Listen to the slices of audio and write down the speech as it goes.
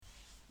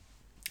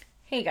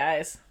Hey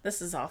guys,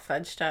 this is all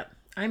fudged up.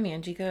 I'm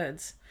Angie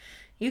Goods.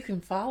 You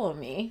can follow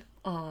me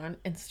on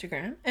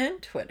Instagram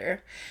and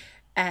Twitter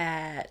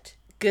at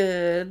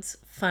Goods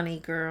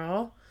Funny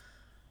Girl.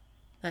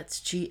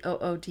 That's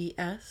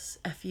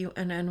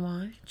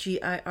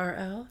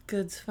GOODSFUNNYGIRL.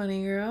 Goods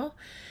Funny Girl.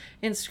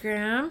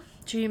 Instagram,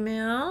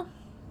 Gmail.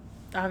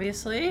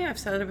 Obviously, I've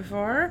said it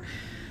before.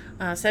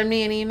 Send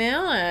me an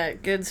email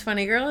at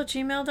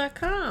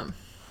goodsfunnygirl@gmail.com.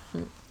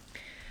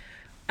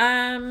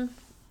 Um,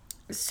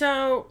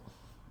 so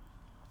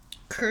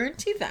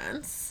current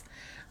events.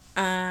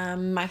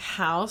 My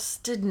house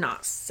did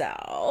not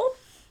sell.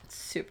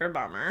 Super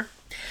bummer.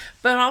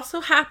 But also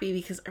happy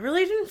because I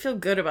really didn't feel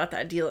good about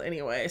that deal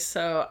anyway.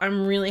 So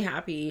I'm really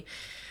happy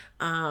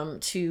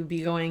to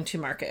be going to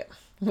market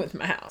with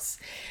my house.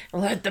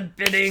 Let the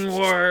bidding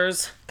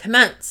wars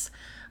commence.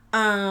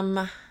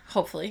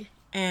 Hopefully.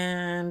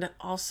 And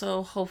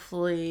also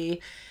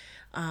hopefully,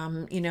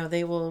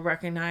 they will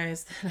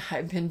recognize that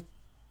I've been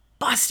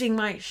busting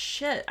my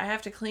shit. I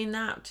have to clean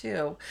that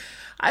too.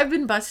 I've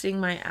been busting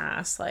my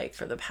ass like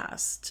for the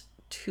past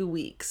 2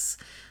 weeks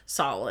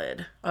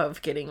solid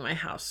of getting my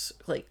house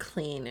like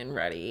clean and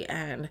ready.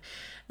 And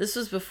this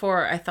was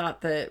before I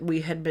thought that we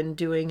had been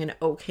doing an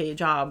okay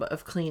job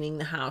of cleaning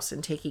the house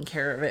and taking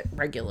care of it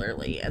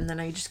regularly. And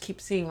then I just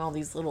keep seeing all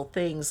these little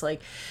things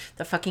like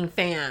the fucking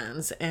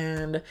fans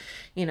and,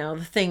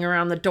 the thing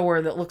around the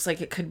door that looks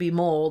like it could be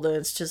mold. And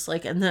it's just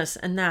like, and this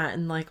and that.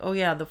 And like, oh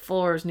yeah, the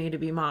floors need to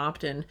be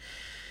mopped. And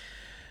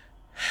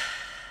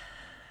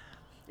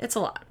it's a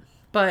lot.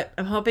 But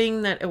I'm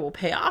hoping that it will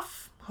pay off.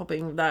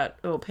 Hoping that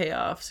it will pay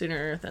off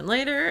sooner than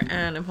later.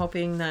 And I'm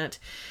hoping that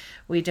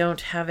we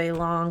don't have a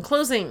long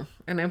closing.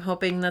 And I'm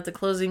hoping that the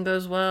closing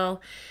goes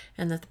well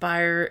and that the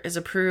buyer is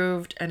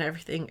approved and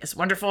everything is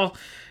wonderful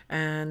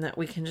and that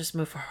we can just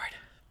move forward.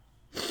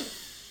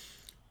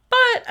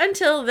 But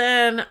until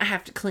then, I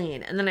have to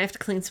clean. And then I have to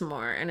clean some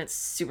more. And it's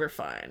super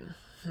fun.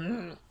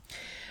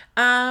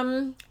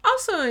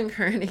 Also in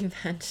current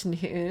event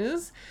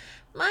news,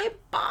 my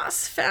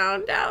boss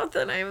found out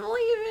that I'm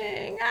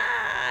leaving,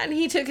 and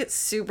he took it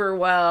super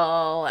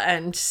well,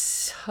 and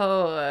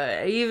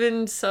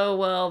even so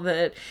well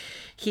that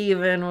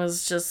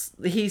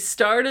he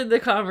started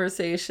the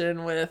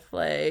conversation with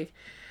like,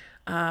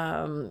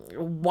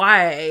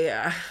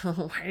 why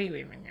are you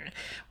leaving?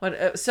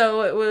 What?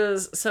 So it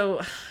was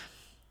so.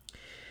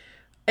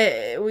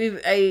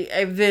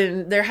 I've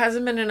been there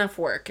hasn't been enough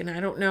work, and I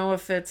don't know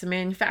if it's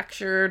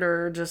manufactured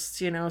or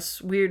just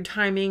weird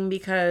timing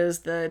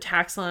because the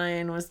tax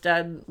line was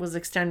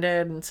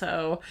extended. And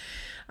so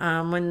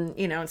when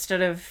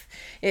instead of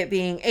it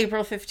being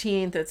April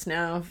 15th, it's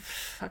now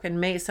fucking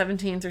May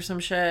 17th or some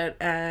shit.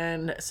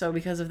 And so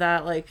because of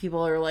that, like,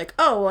 people are like,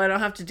 oh, well, I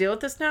don't have to deal with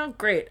this now,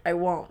 great, I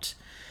won't.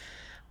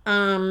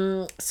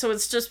 So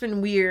it's just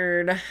been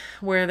weird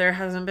where there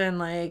hasn't been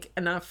like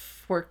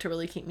enough work to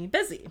really keep me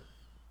busy.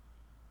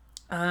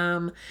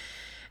 And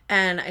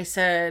I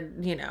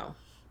said,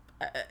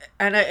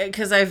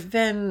 because I've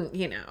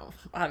been,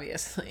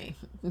 obviously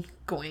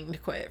going to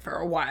quit for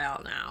a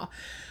while now.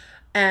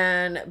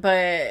 But,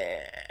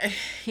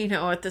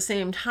 at the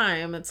same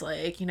time, it's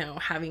like,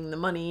 having the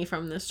money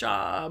from this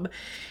job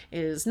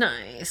is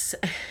nice.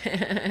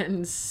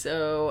 And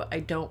so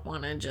I don't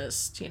want to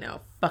just,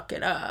 fuck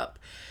it up.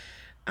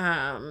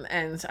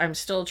 And I'm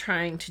still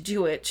trying to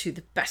do it to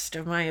the best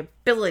of my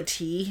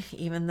ability,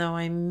 even though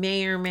I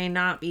may or may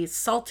not be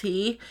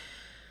salty.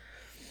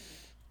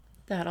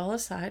 That all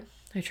aside,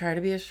 I try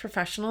to be as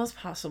professional as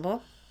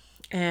possible.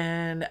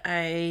 And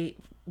I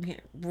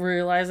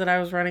realized that I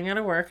was running out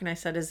of work, and I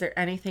said, is there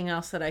anything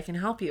else that I can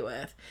help you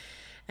with?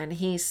 And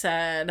he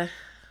said,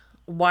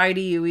 why do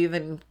you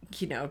even,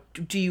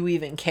 do you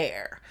even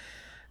care?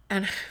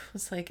 And I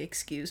was like,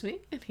 excuse me?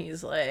 And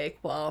he's like,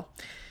 well,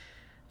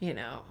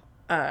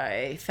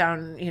 I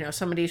found,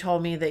 somebody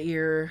told me that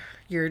you're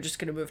just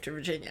going to move to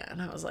Virginia.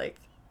 And I was like,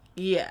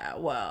 yeah,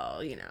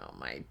 well,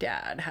 my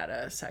dad had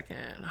a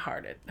second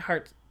heart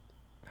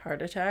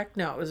attack.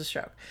 No, it was a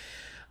stroke.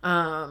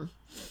 And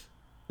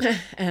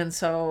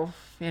so,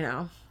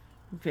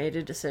 made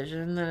a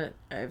decision that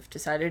I've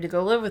decided to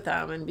go live with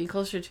them and be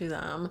closer to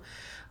them.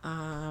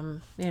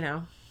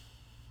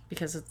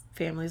 Because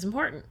family is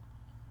important.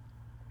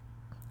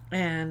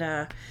 And,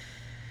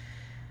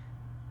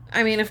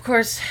 of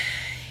course,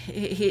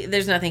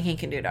 there's nothing he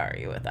can do to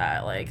argue with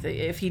that. Like,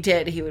 if he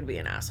did, he would be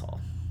an asshole.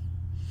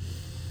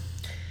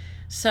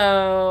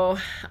 So,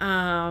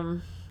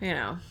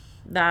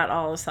 that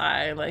all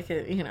aside, like,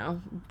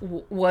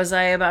 was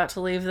I about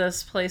to leave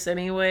this place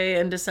anyway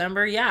in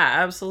December? Yeah,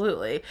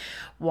 absolutely.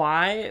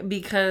 Why?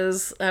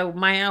 Because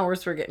my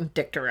hours were getting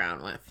dicked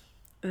around with.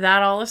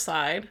 That all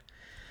aside,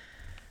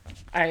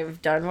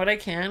 I've done what I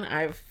can.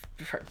 I've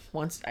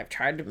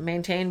tried to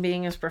maintain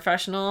being as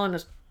professional and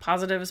as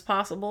positive as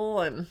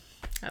possible, and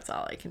that's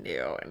all I can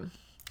do. And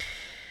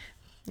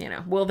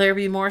will there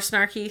be more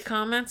snarky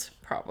comments?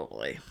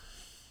 Probably.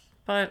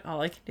 But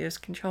all I can do is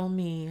control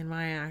me and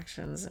my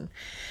actions. And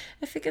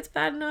if it gets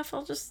bad enough,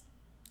 I'll just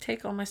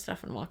take all my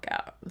stuff and walk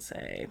out and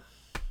say,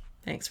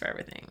 thanks for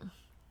everything.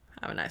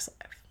 Have a nice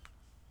life.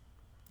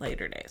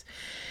 Later days.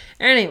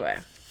 Anyway,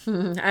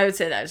 I would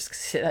say that. Just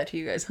say that to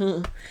you guys.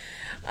 And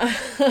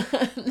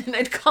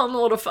I'd call him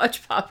a little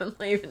fudge pop and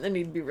leave, and then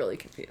he'd be really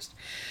confused.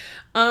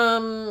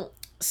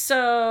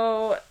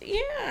 So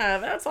yeah,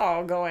 that's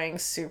all going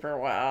super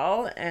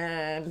well.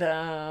 And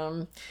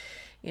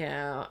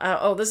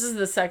this is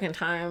the second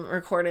time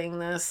recording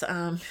this.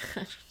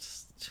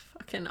 Just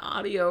fucking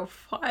audio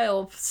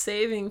file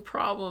saving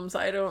problems.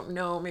 I don't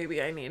know.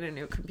 Maybe I need a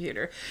new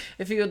computer.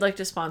 If you would like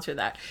to sponsor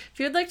that, if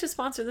you'd like to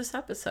sponsor this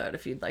episode,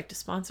 if you'd like to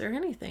sponsor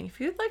anything,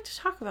 if you'd like to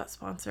talk about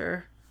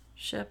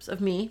sponsorships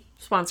of me,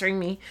 sponsoring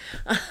me,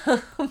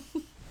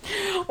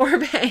 or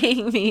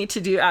paying me to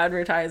do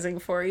advertising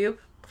for you,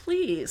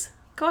 please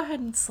go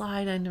ahead and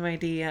slide into my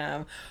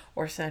DM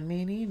or send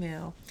me an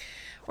email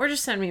or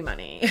just send me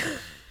money.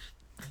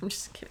 I'm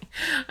just kidding.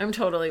 I'm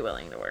totally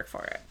willing to work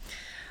for it.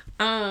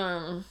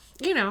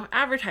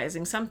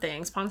 Advertising,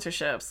 something,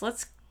 sponsorships.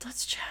 Let's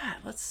chat.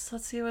 Let's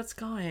see what's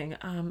going.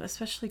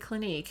 Especially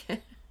Clinique.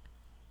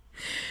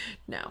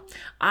 No,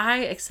 I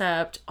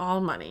accept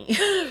all money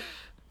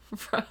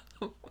from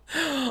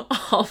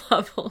all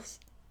levels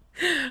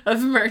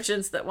of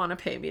merchants that want to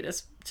pay me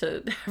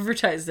to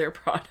advertise their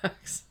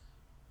products.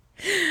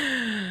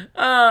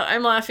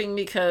 I'm laughing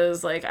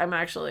because I'm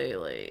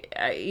actually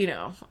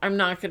I'm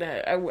not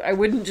gonna, I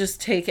wouldn't just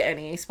take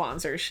any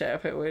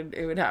sponsorship. It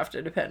would have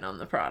to depend on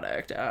the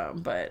product.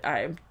 But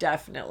I'm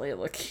definitely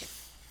looking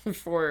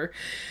for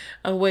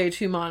a way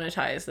to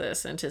monetize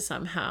this and to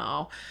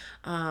somehow,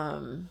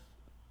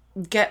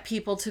 get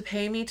people to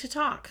pay me to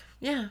talk.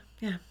 Yeah,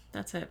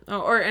 that's it.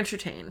 Or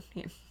entertain.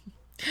 Yeah.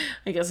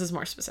 I guess is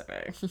more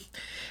specific.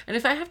 And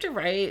if I have to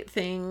write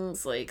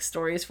things like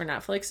stories for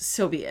Netflix,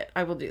 so be it.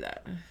 I will do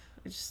that.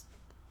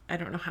 I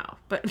don't know how,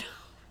 but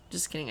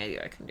just kidding. I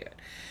can do it.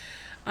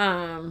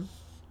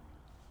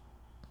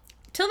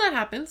 Till that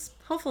happens,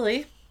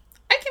 hopefully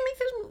I can make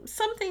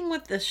something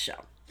with this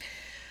show.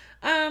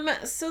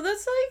 So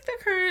that's the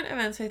current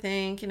events, I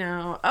think,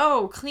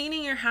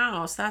 cleaning your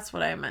house. That's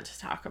what I meant to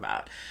talk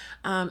about.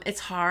 It's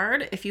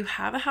hard. If you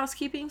have a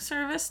housekeeping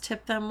service,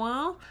 tip them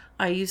well.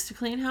 I used to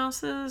clean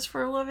houses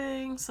for a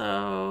living,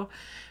 so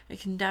I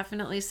can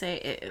definitely say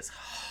it is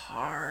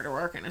hard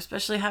work, and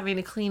especially having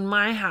to clean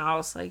my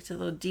house, to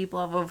the deep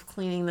level of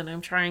cleaning that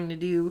I'm trying to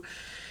do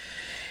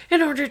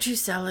in order to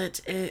sell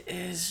it. It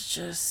is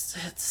just,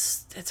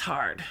 it's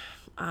hard.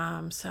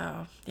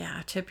 So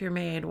yeah, tip your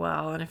maid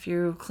well. And if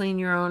you clean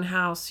your own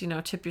house,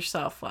 tip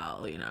yourself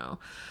well,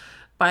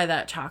 buy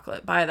that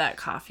chocolate, buy that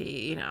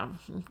coffee,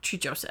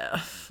 treat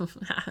yourself.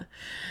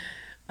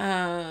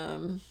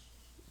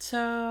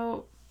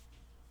 So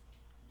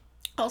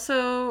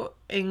also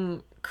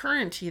in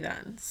current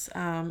events,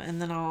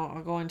 and then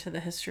I'll go into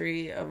the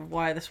history of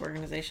why this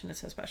organization is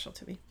so special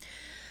to me.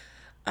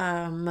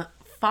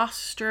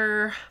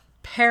 Foster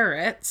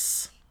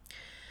parrots.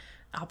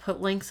 I'll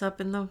put links up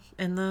in the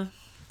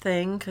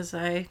thing because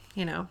I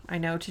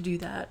know to do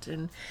that,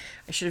 and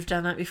I should have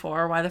done that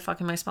before. Why the fuck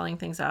am I spelling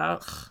things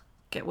out? Ugh,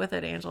 get with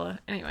it, Angela.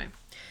 Anyway,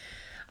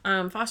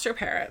 Foster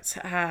parrots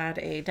had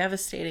a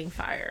devastating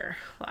fire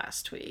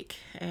last week,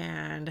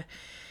 and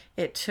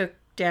it took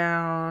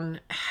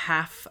down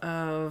half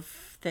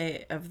of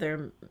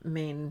their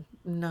main,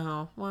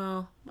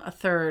 a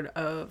third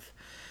of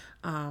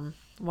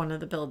one of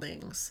the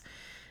buildings.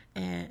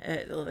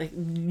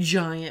 And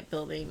giant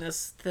building.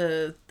 This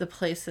the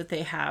place that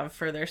they have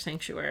for their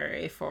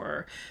sanctuary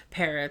for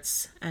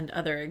parrots and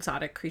other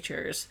exotic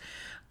creatures.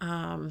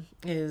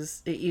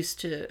 It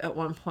used to at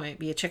one point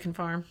be a chicken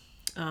farm.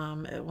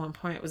 At one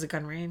point it was a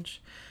gun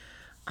range.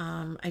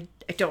 I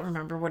don't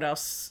remember what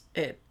else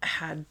it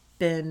had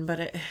been, but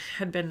it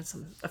had been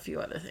a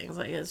few other things.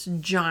 It's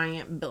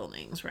giant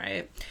buildings,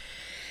 right?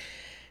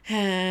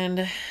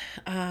 And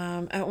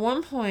at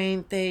one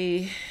point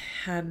they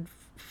had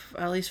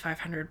at least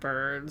 500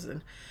 birds,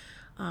 and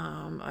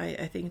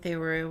I think they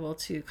were able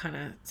to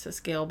to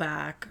scale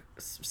back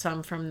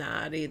some from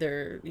that,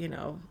 either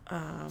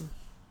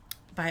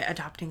by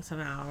adopting some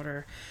out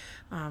or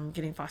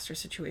getting foster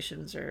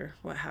situations or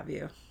what have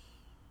you.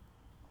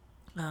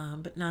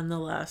 But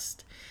nonetheless,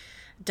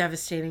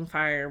 devastating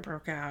fire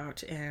broke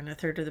out, and a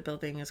third of the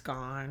building is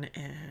gone,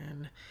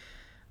 and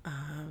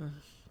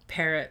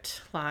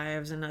parrot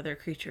lives and other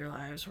creature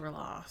lives were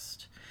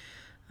lost.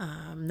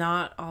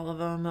 Not all of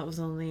them. It was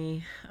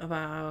only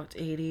about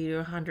 80 to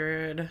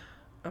 100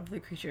 of the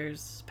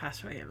creatures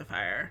passed away in the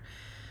fire.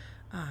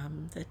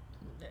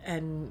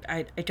 And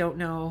I don't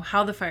know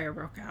how the fire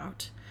broke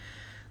out.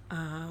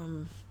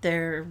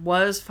 There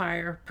was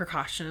fire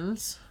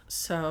precautions,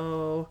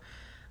 so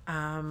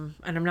and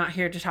I'm not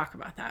here to talk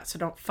about that. So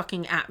don't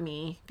fucking at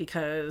me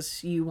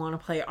because you want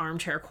to play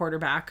armchair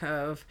quarterback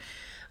of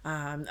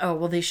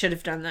they should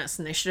have done this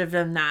and they should have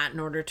done that in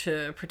order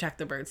to protect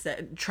the birds.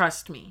 That,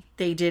 trust me,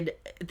 they did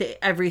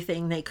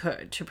everything they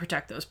could to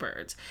protect those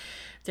birds.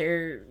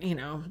 They're,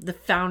 the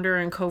founder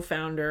and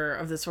co-founder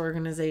of this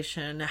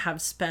organization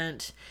have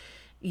spent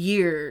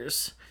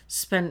years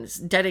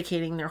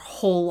dedicating their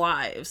whole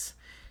lives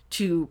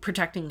to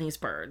protecting these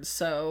birds.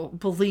 So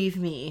believe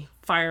me,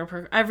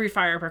 every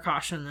fire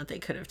precaution that they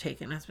could have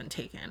taken has been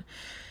taken.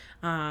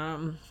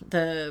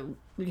 The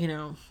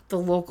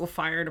local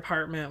fire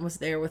department was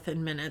there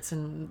within minutes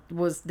and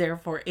was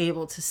therefore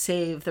able to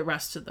save the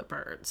rest of the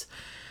birds.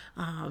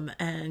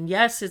 And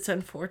yes, it's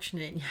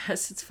unfortunate.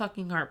 Yes, it's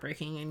fucking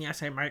heartbreaking. And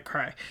yes, I might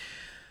cry.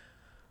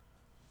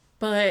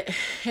 But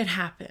it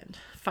happened.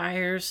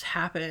 Fires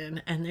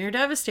happen and they're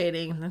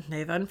devastating.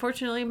 They've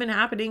unfortunately been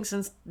happening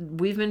since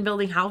we've been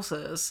building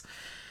houses.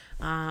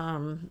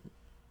 But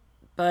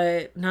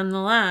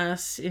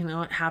nonetheless, it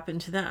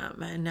happened to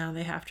them and now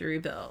they have to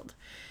rebuild.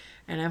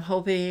 And I'm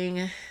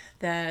hoping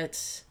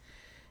that,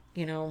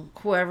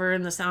 whoever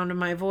in the sound of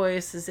my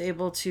voice is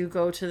able to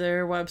go to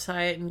their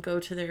website and go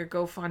to their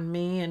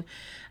GoFundMe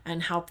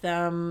and help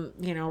them,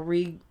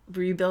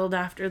 rebuild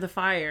after the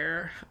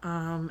fire.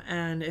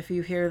 And if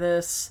you hear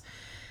this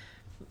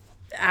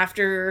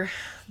after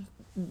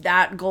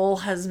that goal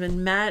has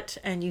been met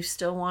and you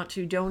still want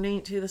to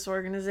donate to this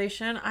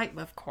organization, I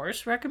of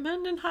course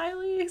recommend and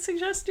highly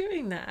suggest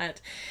doing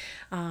that.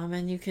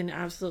 And you can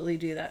absolutely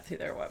do that through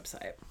their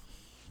website.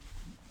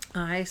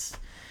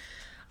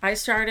 I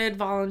started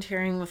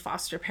volunteering with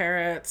foster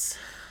parrots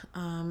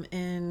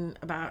in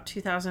about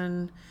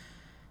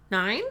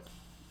 2009.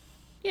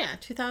 Yeah,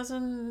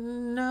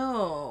 2000,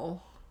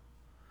 no.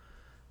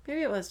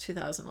 Maybe it was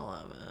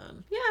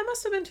 2011. Yeah, it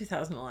must have been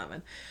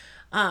 2011.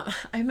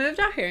 I moved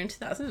out here in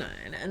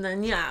 2009 and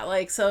then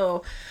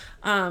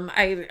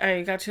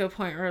I got to a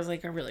point where I was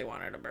like, I really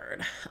wanted a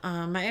bird.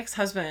 My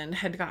ex-husband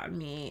had gotten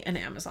me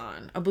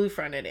a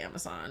blue-fronted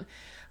Amazon,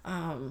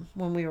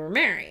 when we were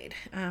married.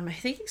 I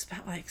think he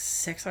spent like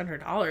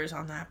 $600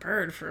 on that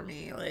bird for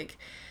me.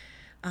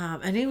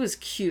 And he was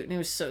cute and he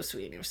was so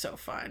sweet and he was so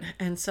fun.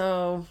 And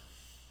so,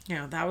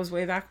 that was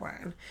way back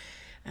when.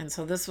 And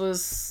so this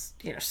was,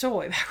 still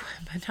way back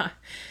when, but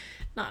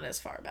not as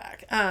far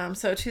back.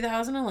 So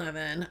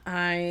 2011,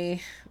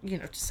 I,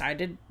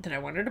 decided that I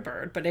wanted a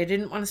bird, but I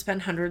didn't want to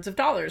spend hundreds of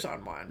dollars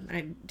on one.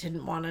 I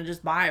didn't want to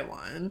just buy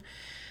one.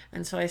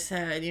 And so I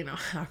said,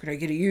 how could I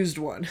get a used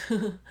one?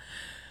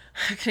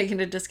 How can I get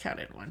a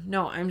discounted one?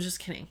 No, I'm just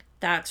kidding.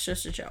 That's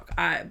just a joke.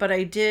 But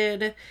I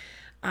did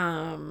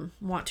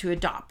want to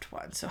adopt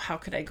one. So how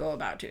could I go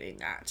about doing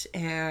that?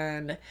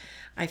 And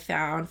I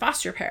found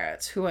Foster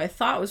Parrots, who I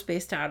thought was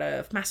based out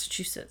of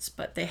Massachusetts,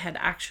 but they had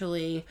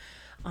actually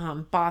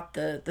bought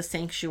the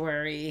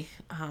sanctuary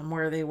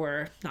where they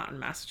were, not in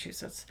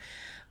Massachusetts.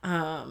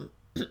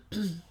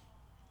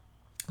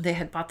 They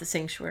had bought the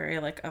sanctuary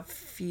a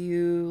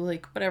few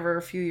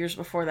years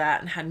before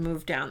that and had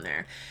moved down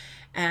there.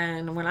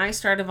 And when I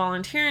started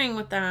volunteering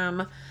with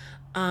them,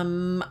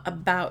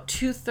 about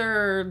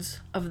 2/3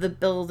 of the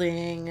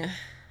building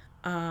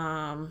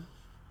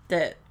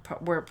that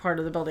were part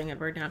of the building had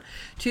burned down.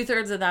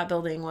 2/3 of that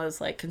building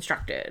was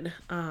constructed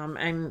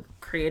and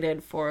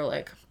created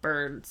for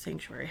bird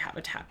sanctuary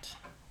habitat.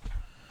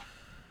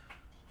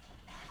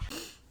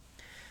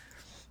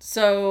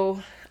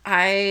 So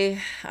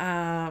I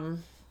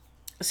had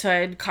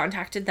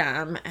contacted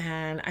them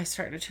and I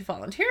started to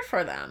volunteer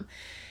for them.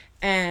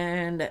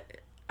 And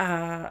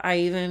I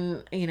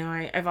even,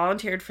 I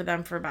volunteered for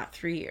them for about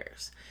 3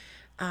 years.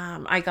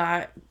 I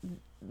got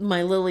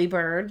my Lily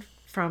bird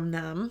from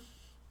them.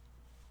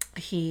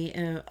 He's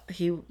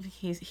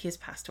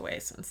passed away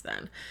since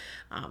then.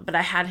 But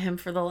I had him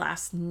for the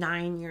last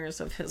 9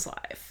 years of his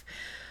life.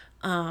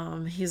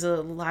 He's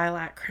a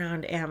lilac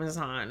crowned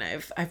Amazon.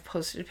 I've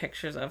posted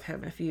pictures of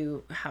him if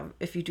you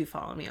do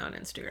follow me on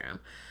Instagram.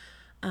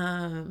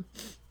 And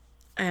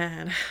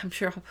I'm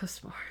sure I'll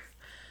post more.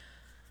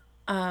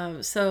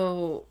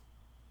 So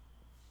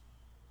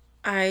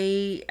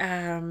I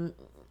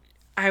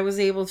was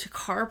able to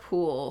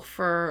carpool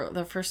for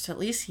the first at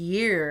least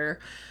year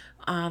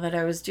that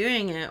I was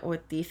doing it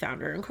with the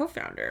founder and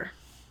co-founder,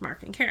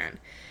 Mark and Karen.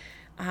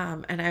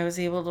 And I was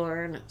able to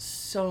learn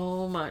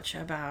so much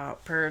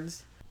about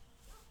birds.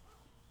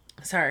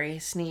 Sorry,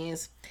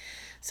 sneeze.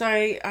 So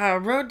I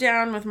rode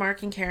down with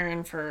Mark and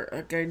Karen for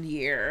a good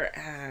year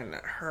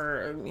and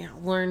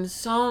learned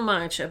so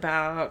much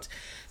about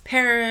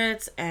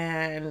parrots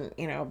and,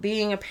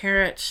 being a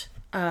parrot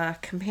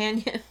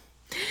companion.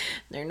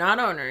 They're not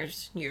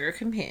owners. You're a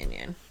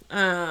companion.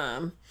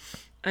 And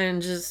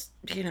just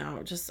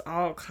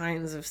all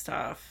kinds of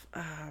stuff.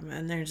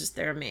 And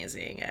they're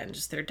amazing. And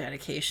just their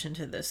dedication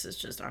to this is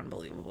just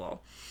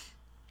unbelievable.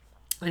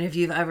 And if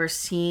you've ever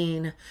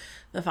seen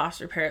the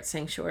Foster Parrot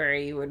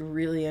Sanctuary, you would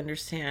really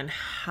understand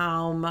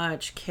how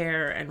much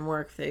care and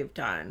work they've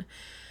done.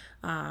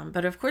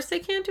 But of course they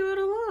can't do it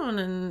alone.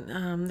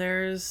 And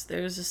there's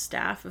a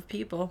staff of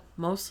people,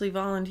 mostly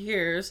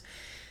volunteers.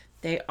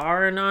 They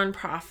are a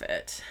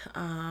nonprofit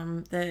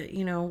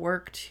that,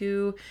 work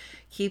to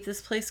keep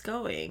this place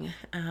going.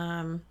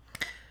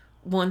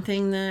 One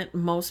thing that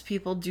most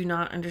people do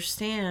not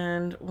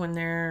understand when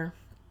they're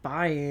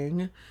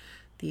buying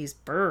these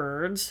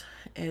birds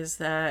is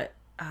that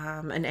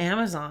an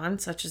Amazon,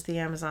 such as the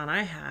Amazon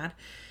I had,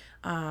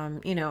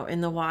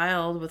 in the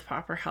wild with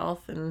proper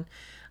health and,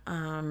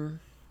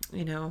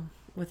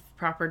 with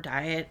proper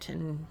diet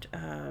and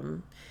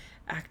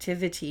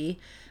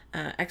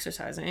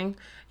exercising,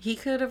 he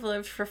could have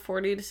lived for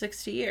 40 to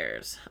 60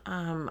 years.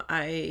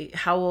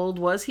 How old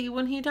was he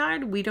when he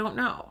died? We don't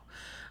know.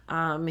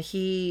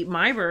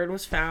 My bird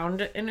was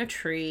found in a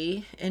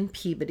tree in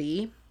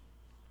Peabody,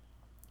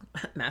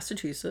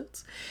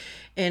 Massachusetts,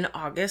 in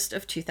August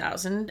of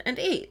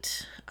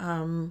 2008.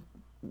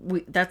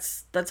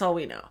 That's all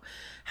we know.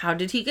 How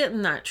did he get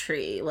in that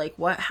tree? Like,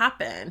 what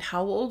happened?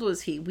 How old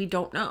was he? We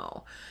don't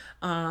know.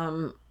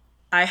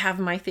 I have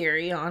my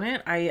theory on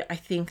it. I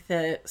think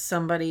that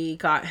somebody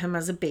got him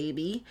as a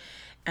baby,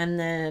 and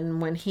then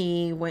when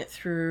he went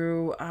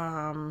through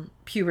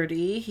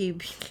puberty, he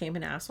became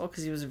an asshole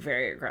because he was a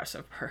very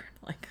aggressive bird.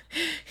 Like,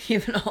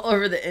 even all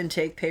over the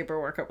intake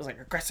paperwork, it was like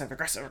aggressive,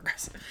 aggressive,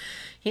 aggressive.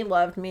 He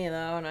loved me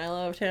though, and I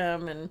loved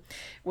him. And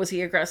was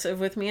he aggressive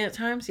with me at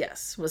times?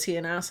 Yes. Was he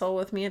an asshole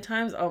with me at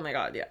times? Oh my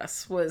God,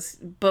 yes.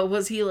 But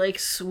was he like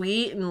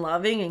sweet and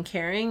loving and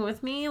caring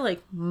with me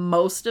like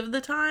most of the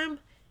time?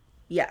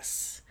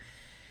 Yes.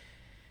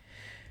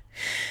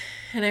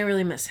 And I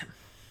really miss him.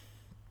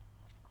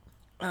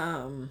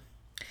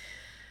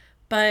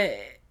 But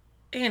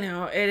you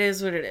know, it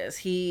is what it is.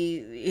 He,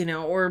 you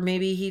know, or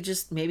maybe he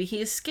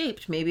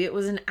escaped. Maybe it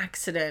was an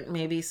accident.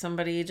 Maybe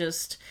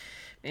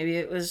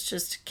it was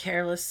just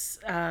careless,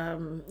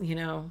 you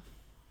know,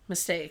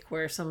 mistake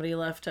where somebody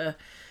left the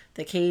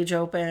cage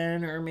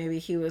open, or maybe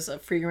he was a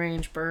free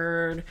range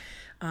bird,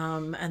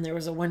 and there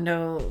was a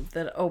window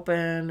that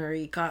opened, or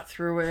he got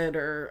through it,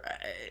 or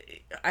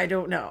I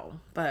don't know.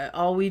 But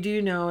all we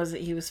do know is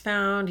that he was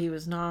found. He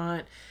was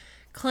not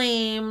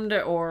claimed,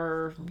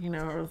 or, you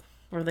know,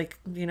 or like,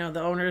 you know, the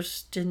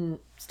owners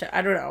didn't,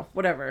 I don't know,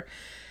 whatever.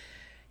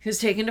 He was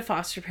taken to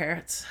foster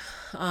parents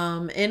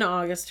in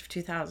August of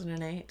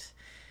 2008.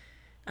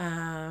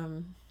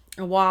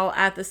 While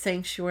at the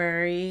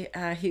sanctuary,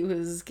 he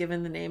was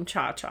given the name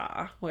Cha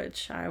Cha,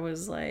 which I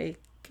was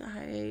like,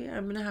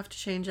 I'm gonna have to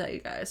change that,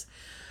 you guys.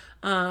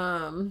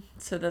 So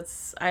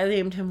I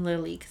named him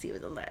Lily because he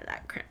was a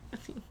lilac crown.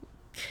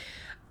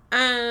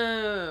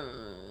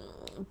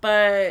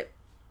 But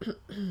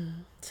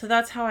so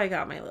that's how I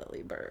got my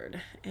Lily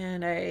bird,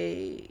 and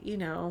I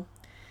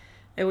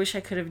wish I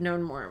could have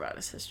known more about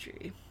his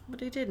history,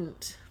 but I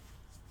didn't.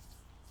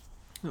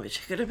 I wish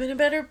I could have been a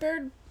better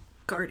bird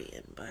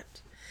guardian,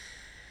 but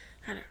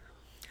I don't know.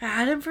 I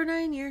had him for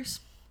 9 years.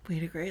 We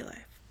had a great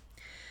life.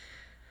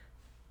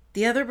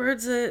 The other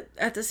birds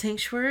at the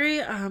sanctuary,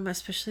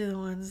 especially the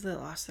ones that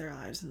lost their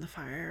lives in the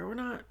fire, were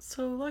not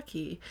so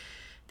lucky.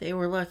 They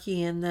were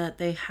lucky in that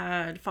they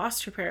had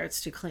foster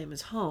parents to claim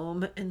as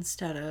home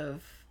instead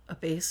of a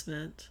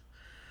basement,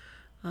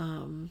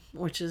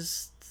 which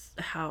is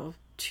how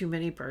too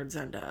many birds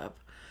end up.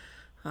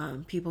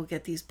 People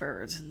get these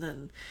birds and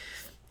then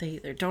they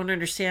either don't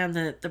understand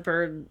that the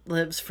bird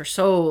lives for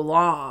so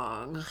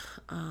long,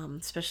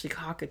 especially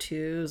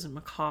cockatoos and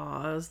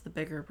macaws, the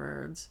bigger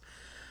birds.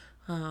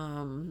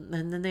 And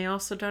then they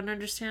also don't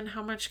understand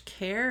how much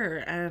care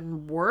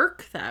and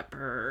work that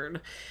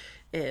bird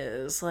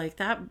is. Like,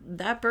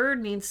 that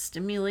bird needs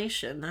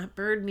stimulation. That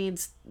bird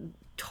needs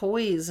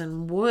toys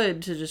and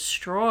wood to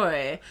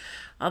destroy.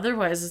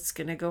 Otherwise it's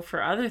going to go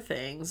for other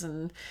things,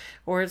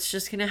 or it's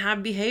just going to have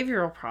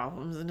behavioral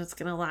problems, and it's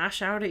going to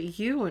lash out at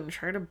you and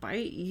try to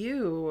bite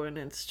you. And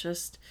it's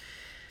just,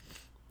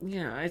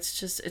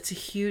 it's a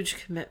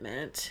huge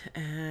commitment.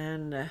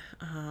 And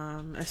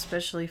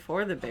especially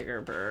for the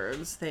bigger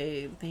birds,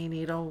 they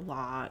need a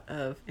lot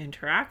of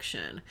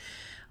interaction.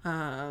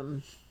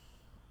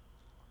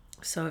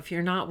 So if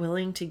you're not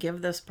willing to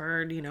give this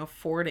bird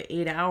 4 to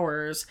 8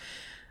 hours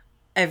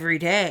every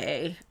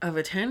day of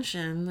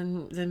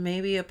attention, then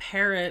maybe a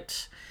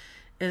parrot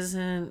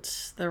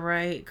isn't the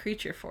right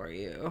creature for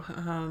you.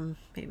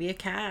 Maybe a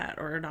cat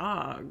or a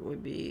dog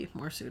would be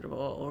more suitable,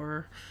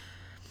 or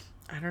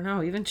I don't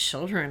know, even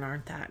children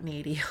aren't that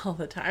needy all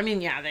the time. I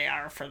mean, yeah, they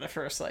are for the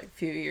first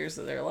few years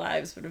of their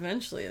lives, but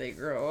eventually they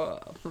grow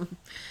up.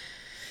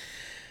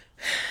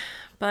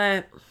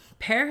 But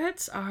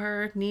parrots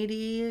are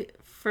needy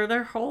for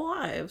their whole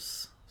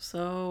lives.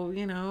 So,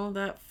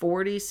 that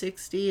 40,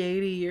 60,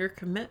 80 year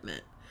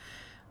commitment.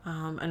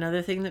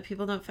 Another thing that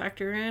people don't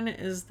factor in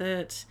is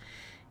that,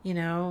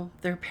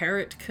 their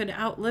parrot could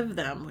outlive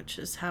them, which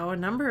is how a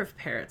number of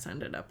parrots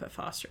ended up at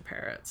foster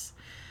parrots.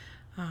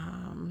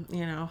 A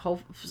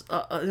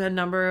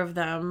number of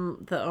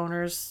them, the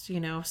owners,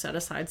 set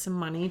aside some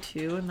money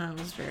too, and that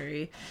was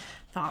very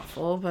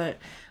thoughtful. But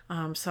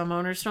some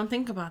owners don't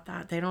think about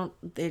that.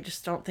 They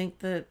just don't think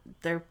that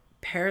their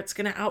parrot's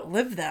gonna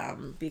outlive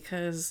them,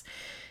 because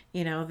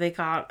they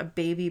got a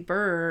baby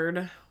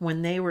bird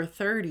when they were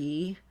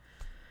 30,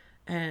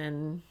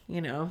 and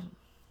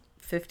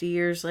 50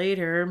 years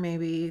later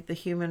maybe the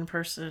human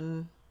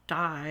person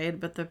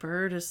died, but the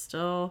bird is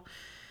still,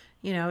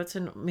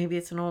 maybe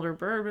it's an older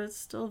bird, but it's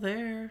still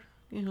there.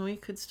 you know, he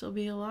could still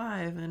be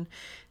alive. And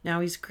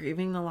now he's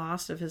grieving the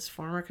loss of his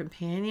former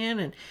companion.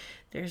 And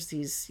there's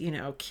these, you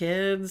know,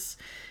 kids,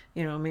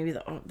 you know, maybe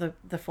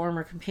the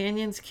former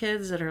companion's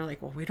kids that are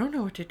like, well, we don't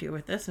know what to do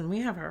with this. And we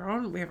have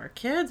our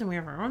kids and we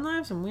have our own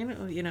lives. And we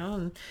know, you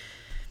know,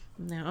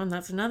 and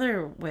that's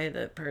another way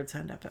that birds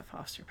end up at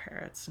foster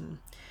parents. And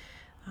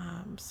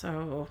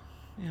so,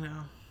 you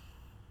know,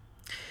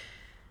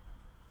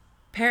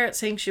 parrot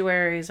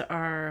sanctuaries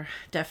are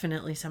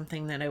definitely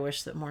something that I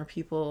wish that more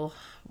people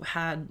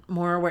had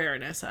more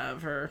awareness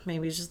of, or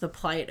maybe just the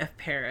plight of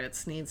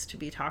parrots needs to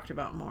be talked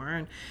about more.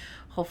 And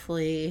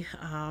hopefully,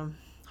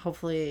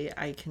 hopefully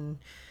I can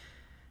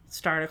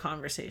start a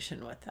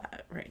conversation with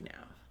that right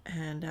now.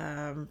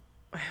 And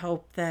I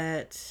hope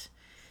that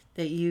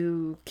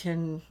you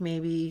can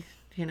maybe,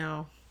 you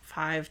know,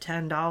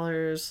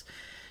 $5-10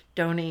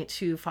 donate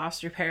to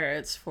foster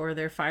parrots for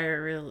their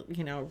fire,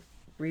 you know,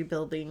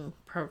 rebuilding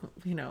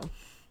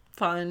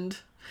fund.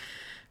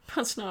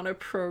 That's not a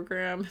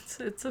program.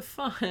 It's a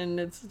fund.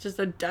 It's just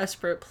a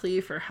desperate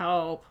plea for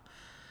help.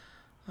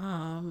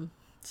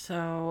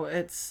 So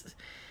it's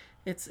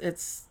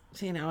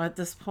you know, at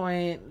this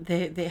point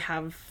they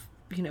have,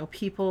 you know,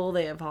 people,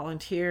 they have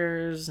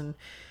volunteers, and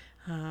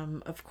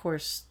of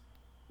course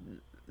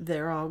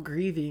they're all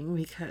grieving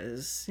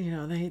because, you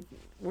know, they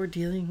were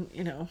dealing,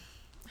 you know,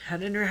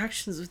 had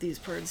interactions with these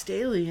birds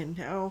daily, and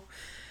now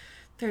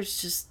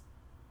there's just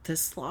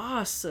this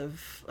loss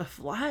of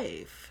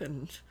life.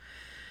 And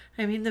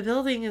I mean, the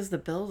building is the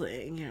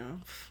building, you know,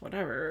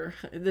 whatever,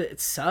 it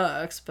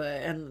sucks,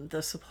 but, and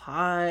the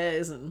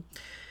supplies and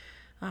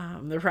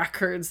the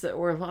records that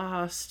were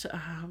lost,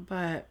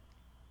 but,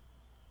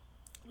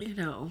 you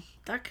know,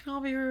 that can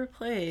all be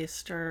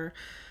replaced, or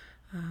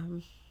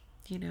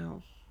you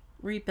know,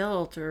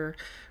 rebuilt or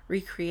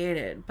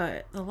recreated.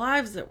 But the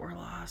lives that were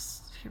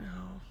lost, you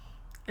know,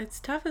 it's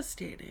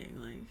devastating.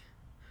 Like,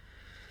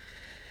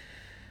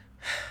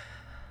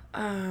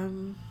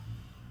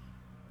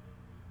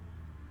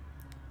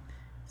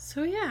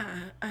 so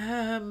yeah,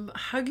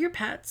 hug your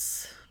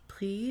pets,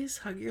 please.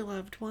 Hug your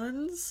loved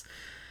ones.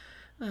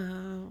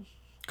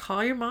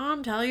 Call your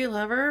mom, tell her you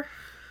love her.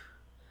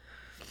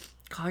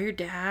 Call your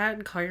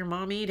dad, call your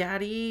mommy,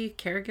 daddy,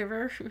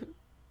 caregiver.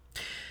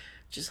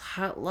 Just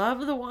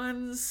love the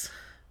ones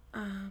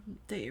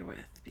that you're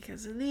with,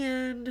 because in the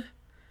end,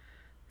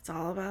 it's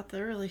all about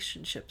the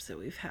relationships that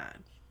we've had.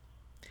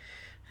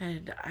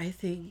 And I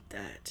think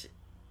that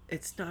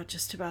it's not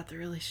just about the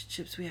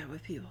relationships we have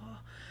with people.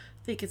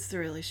 I think it's the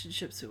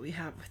relationships that we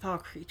have with all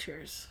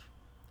creatures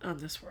on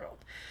this world.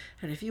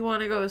 And if you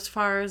want to go as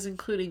far as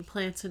including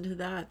plants into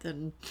that,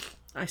 then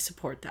I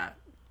support that.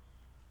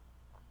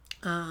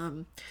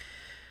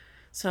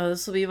 So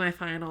this will be my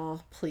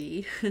final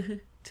plea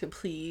to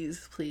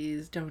please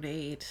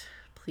donate.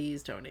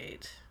 Please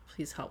donate.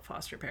 Please help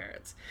foster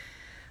parents.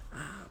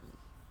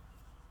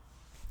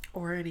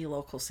 Or any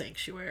local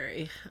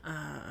sanctuary,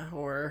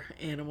 or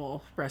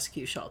animal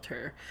rescue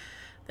shelter.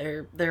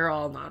 They're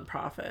all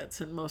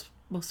nonprofits, and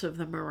most of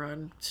them are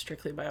run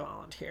strictly by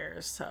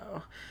volunteers.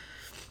 So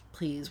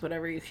please,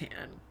 whatever you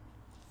can.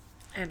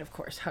 And of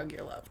course, hug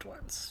your loved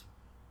ones.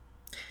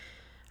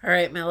 All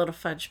right, my little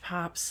fudge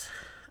pops.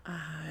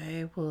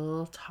 I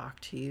will talk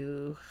to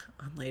you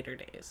on later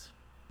days.